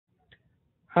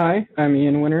Hi, I'm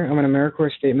Ian Winter. I'm an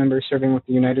AmeriCorps state member serving with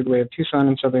the United Way of Tucson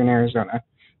in Southern Arizona.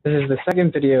 This is the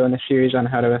second video in the series on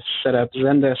how to set up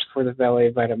Zendesk for the Valet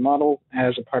VITA model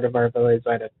as a part of our Valet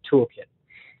VITA Toolkit.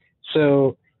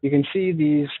 So you can see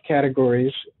these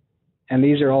categories, and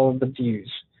these are all of the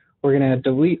views. We're going to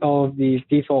delete all of these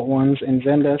default ones in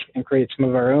Zendesk and create some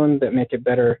of our own that make it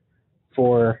better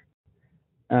for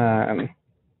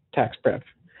tax prep.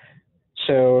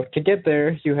 So to get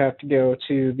there, you have to go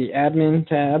to the Admin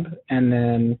tab and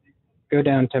then go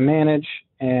down to Manage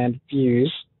and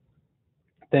Views.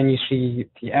 Then you see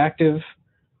the active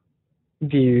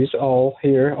views all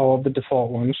here, all of the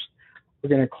default ones. We're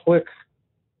going to click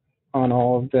on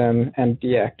all of them and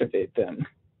deactivate them.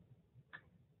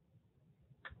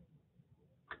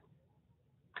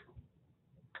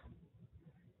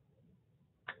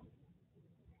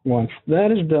 Once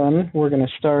that is done, we're going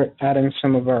to start adding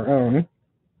some of our own.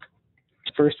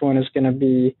 The first one is going to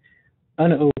be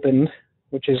unopened,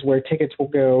 which is where tickets will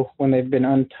go when they've been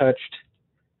untouched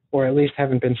or at least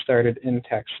haven't been started in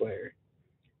TaxSlayer.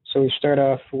 So we start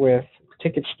off with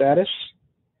ticket status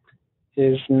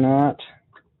is not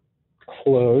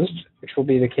closed, which will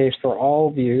be the case for all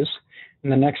views.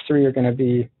 And the next three are going to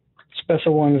be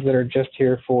special ones that are just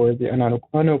here for the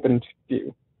unopened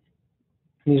view.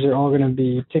 These are all going to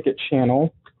be ticket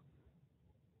channel,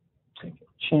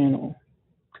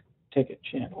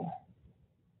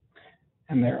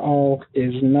 and they're all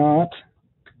is not.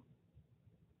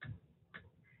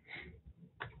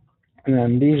 And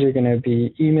then these are going to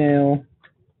be email,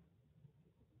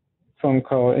 phone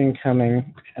call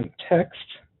incoming, and text.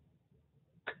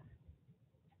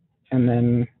 And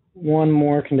then one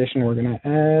more condition we're going to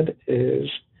add is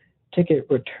ticket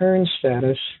return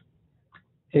status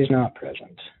is not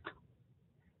present.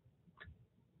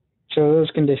 So those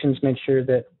conditions make sure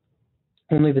that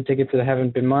only the tickets that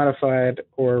haven't been modified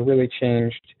or really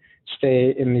changed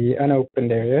stay in the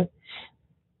unopened area.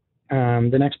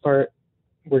 The next part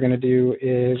we're going to do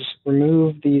is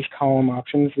remove these column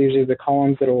options. These are the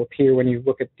columns that will appear when you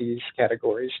look at these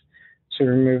categories. So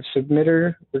remove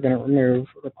submitter, we're going to remove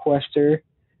requester,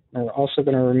 and we're also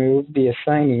going to remove the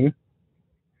assignee.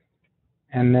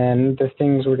 And then the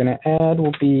things we're going to add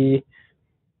will be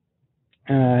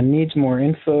needs more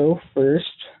info first,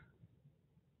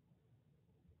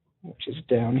 which is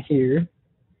down here.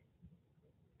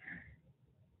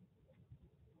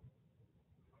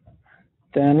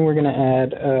 Then we're going to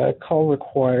add call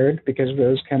required because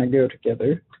those kind of go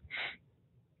together.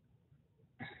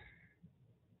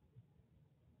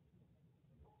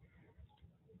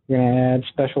 We're going to add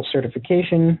special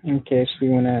certification in case we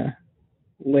want to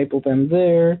label them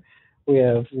there. We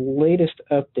have latest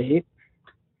update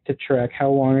to track how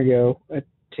long ago a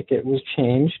ticket was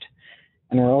changed.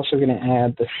 And we're also going to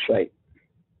add the site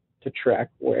to track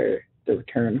where the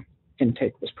return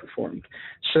intake was performed.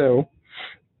 So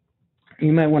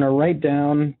you might want to write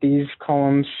down these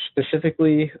columns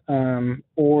specifically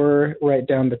or write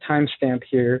down the timestamp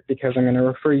here because I'm going to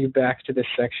refer you back to this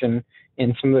section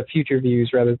in some of the future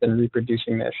views rather than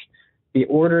reproducing this. The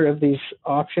order of these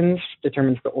options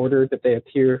determines the order that they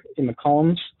appear in the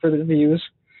columns for the views.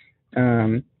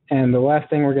 And the last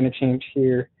thing we're going to change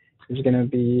here is going to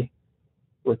be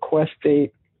request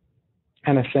date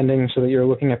and ascending so that you're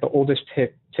looking at the oldest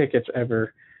tickets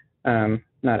ever,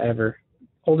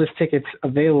 oldest tickets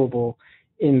available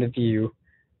in the view,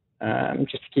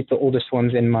 just to keep the oldest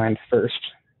ones in mind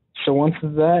first. So once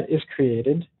that is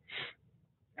created,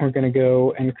 we're going to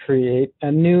go and create a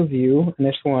new view, and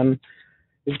this one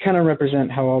is kind of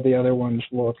represent how all the other ones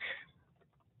look.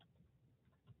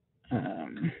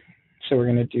 So we're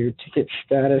going to do ticket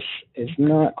status is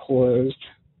not closed.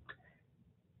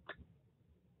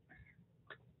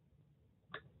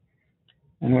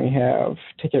 And we have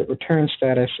ticket return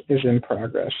status is in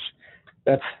progress.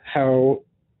 That's how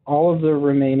all of the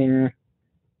remaining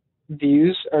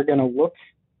views are going to look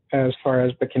as far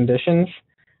as the conditions.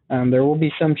 There will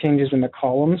be some changes in the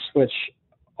columns, which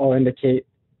I'll indicate.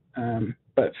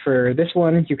 But for this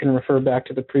one, you can refer back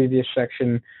to the previous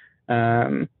section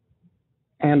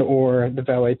and or the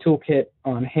Valet Toolkit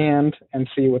on hand and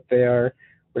see what they are.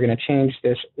 We're going to change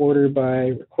this order by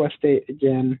request date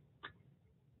again,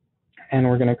 and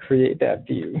we're going to create that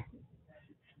view.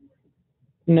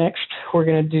 Next, we're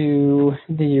going to do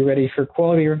the ready for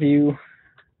quality review.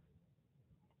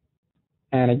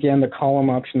 And again, the column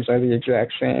options are the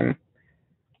exact same.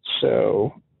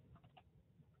 So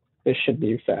this should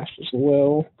be fast as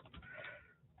well,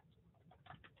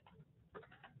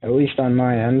 at least on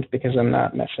my end, because I'm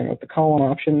not messing with the column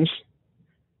options.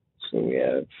 So we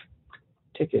have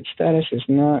ticket status is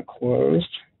not closed.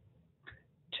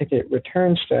 Ticket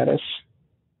return status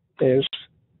is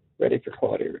ready for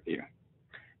quality review.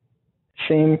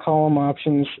 Same column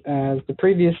options as the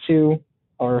previous two.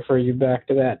 I'll refer you back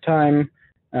to that time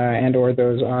and or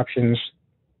those options.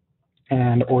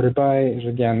 And order by is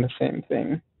again the same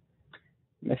thing.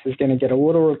 This is going to get a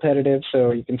little repetitive,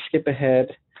 so you can skip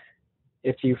ahead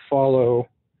if you follow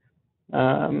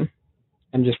and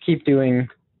just keep doing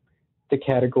the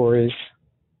categories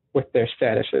with their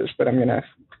statuses. But I'm going to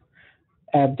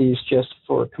add these just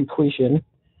for completion.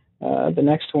 The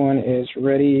next one is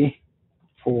ready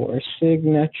for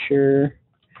signature,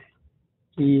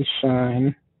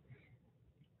 e-sign,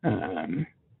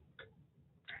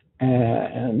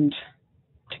 and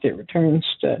ticket return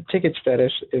ticket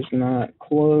status is not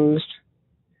closed.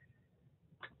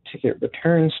 Ticket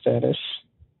return status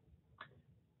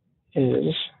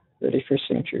is ready for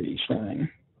signature, e-sign.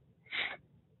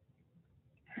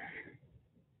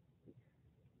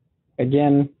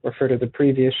 Again, refer to the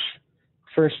previous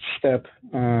first step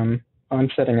on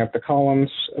setting up the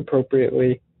columns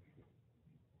appropriately.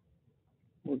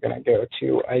 We're going to go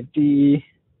to ID,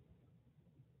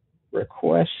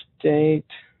 request date.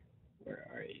 Where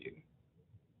are you?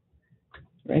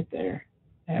 Right there.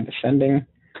 And ascending.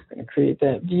 I'm going to create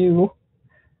that view.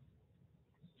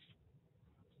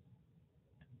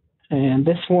 And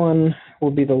this one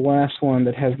will be the last one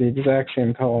that has the exact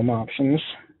same column options.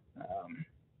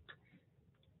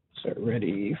 So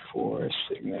ready for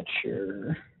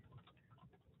signature,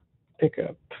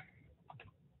 pickup,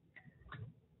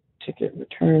 ticket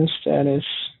return status,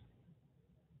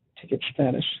 ticket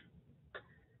status.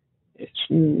 It's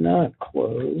not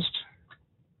closed.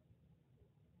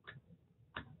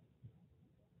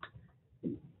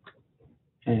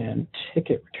 And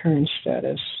ticket return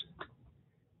status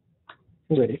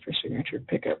is ready for signature,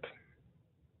 pickup.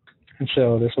 And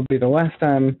so this will be the last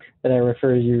time that I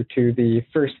refer you to the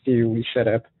first view we set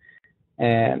up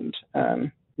and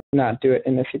not do it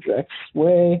in this exact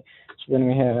way. So then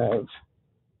we have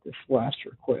this last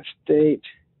request date,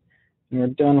 and we're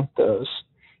done with those.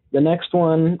 The next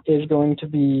one is going to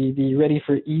be the ready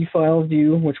for Efile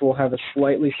view, which will have a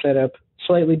slightly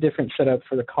different setup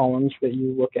for the columns that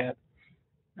you look at.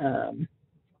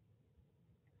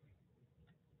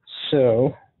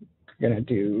 So we're going to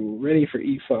do ready for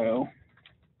Efile.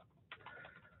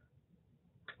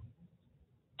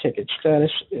 Ticket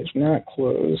status is not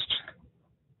closed.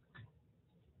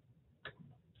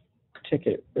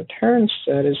 Ticket return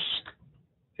status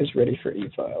is ready for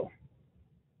Efile.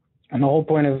 And the whole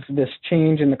point of this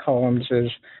change in the columns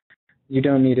is you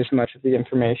don't need as much of the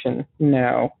information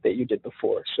now that you did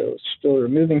before. So it's still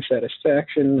removing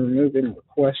satisfaction, removing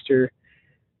requester,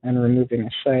 and removing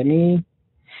assignee.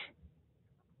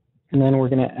 And then we're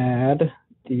going to add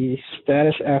the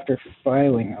status after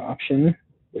filing option,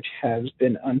 which has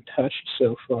been untouched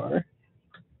so far.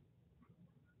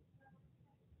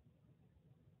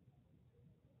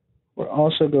 We're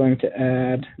also going to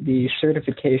add the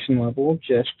certification level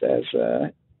just as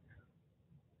a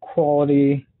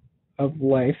quality of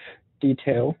life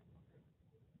detail.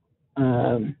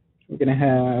 We're going to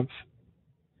have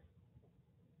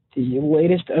the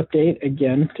latest update,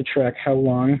 again, to track how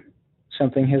long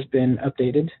something has been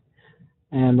updated.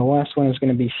 And the last one is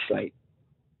going to be site.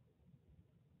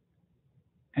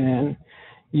 And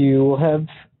you will have,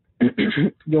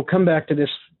 you'll come back to this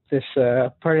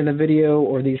part of the video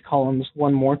or these columns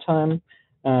one more time.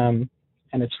 And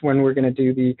it's when we're going to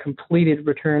do the completed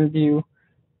return view.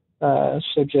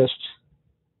 So just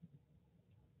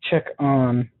check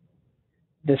on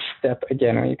this step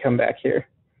again when you come back here.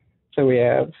 So we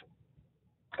have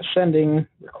ascending,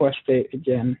 request date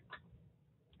again,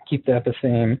 keep that the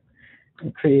same,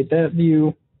 and create that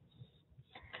view.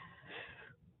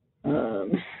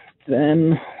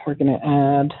 Then we're going to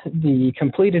add the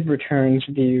completed returns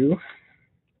view.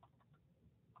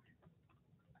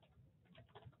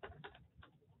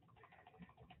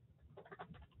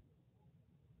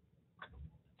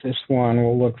 This one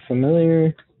will look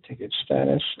familiar. Ticket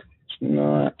status is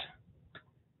not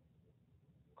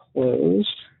closed.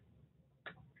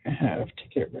 I have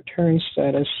ticket return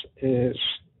status is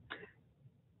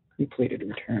completed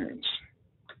returns.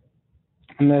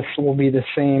 And this will be the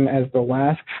same as the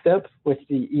last step with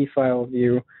the Efile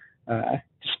view. To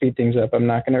speed things up, I'm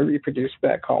not going to reproduce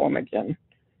that column again.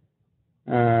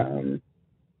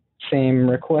 Same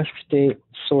request date,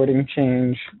 sorting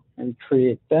change, and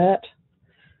create that.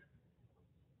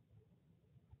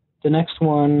 The next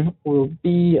one will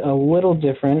be a little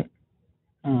different.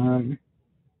 We're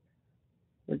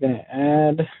going to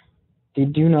add the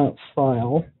do not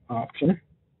file option.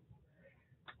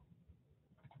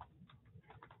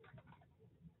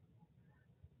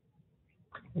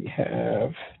 we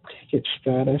have ticket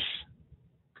status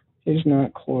is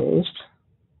not closed.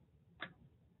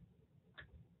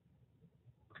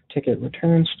 Ticket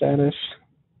return status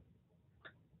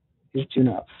is do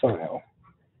not file.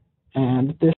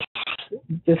 And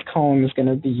this column is going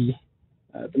to be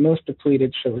the most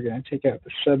depleted, so we're going to take out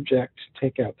the subject,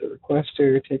 take out the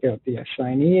requester, take out the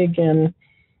assignee again.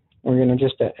 We're going to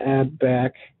just add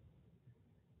back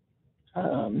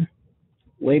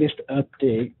latest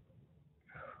update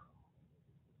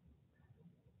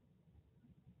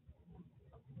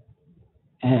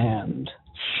and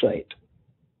site.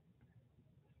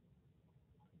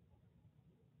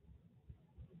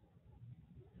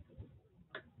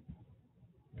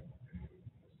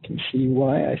 You can see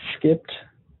why I skipped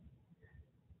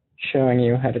showing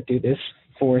you how to do this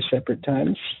 4 separate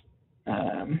times.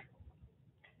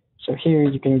 So here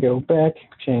you can go back,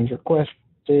 change request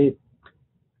date,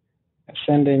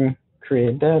 ascending,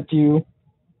 create that view.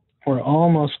 We're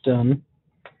almost done.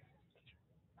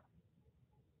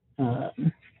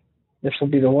 This will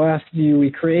be the last view we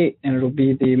create, and it'll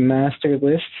be the master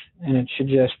list, and it should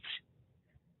just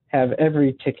have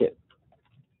every ticket,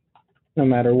 no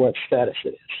matter what status it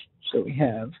is. So we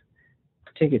have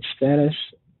ticket status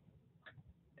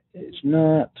is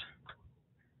not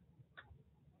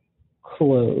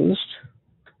closed,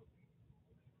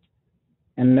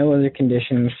 and no other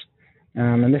conditions.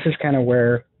 And this is kind of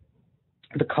where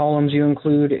the columns you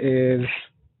include is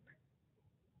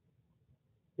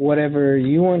whatever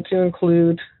you want to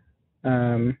include.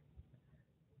 You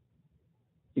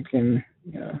can,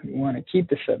 you want to keep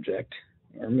the subject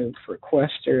or remove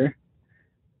requester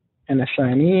and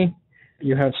assignee.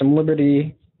 You have some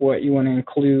liberty what you want to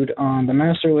include on the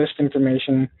master list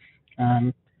information.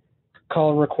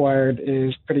 Call required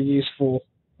is pretty useful.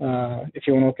 If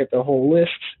you want to look at the whole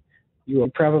list, you will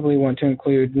probably want to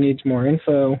include needs more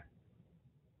info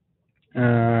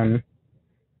and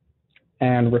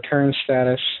return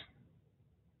status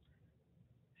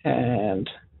and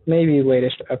maybe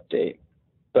latest update.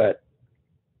 But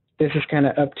this is kind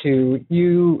of up to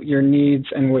you, your needs,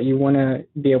 and what you want to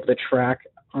be able to track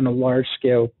on a large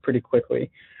scale pretty quickly.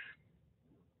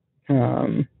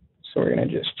 So we're going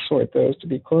to just sort those to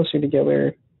be closer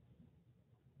together.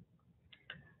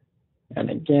 And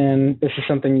again, this is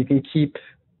something you can keep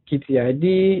the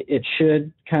ID. It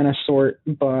should kind of sort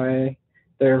by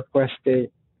the request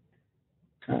date.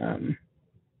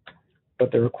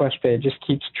 But the request date just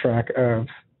keeps track of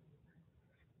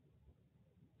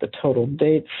the total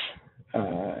dates.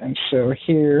 And so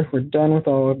here we're done with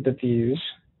all of the views.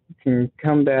 You can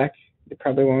come back. They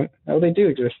probably won't. Oh, they do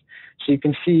exist. So you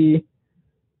can see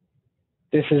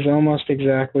this is almost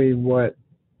exactly what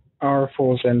our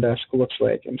full Zendesk looks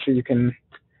like. And so you can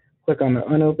click on the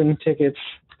unopened tickets.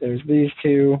 There's these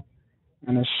two.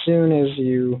 And as soon as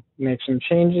you make some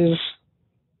changes,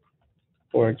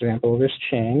 for example, this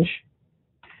change,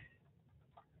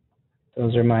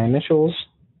 those are my initials.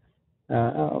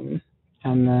 And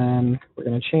then we're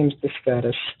going to change the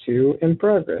status to in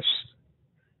progress.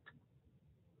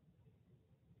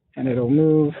 And it'll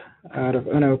move out of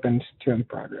unopened to in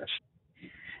progress.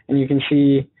 And you can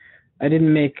see I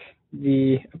didn't make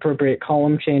the appropriate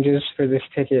column changes for this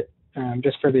ticket,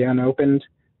 just for the unopened,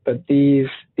 but these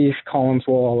columns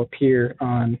will all appear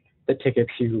on the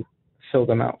tickets you fill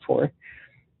them out for.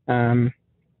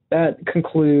 That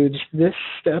concludes this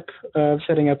step of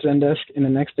setting up Zendesk. In the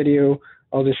next video,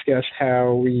 I'll discuss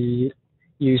how we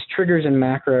use triggers and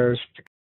macros to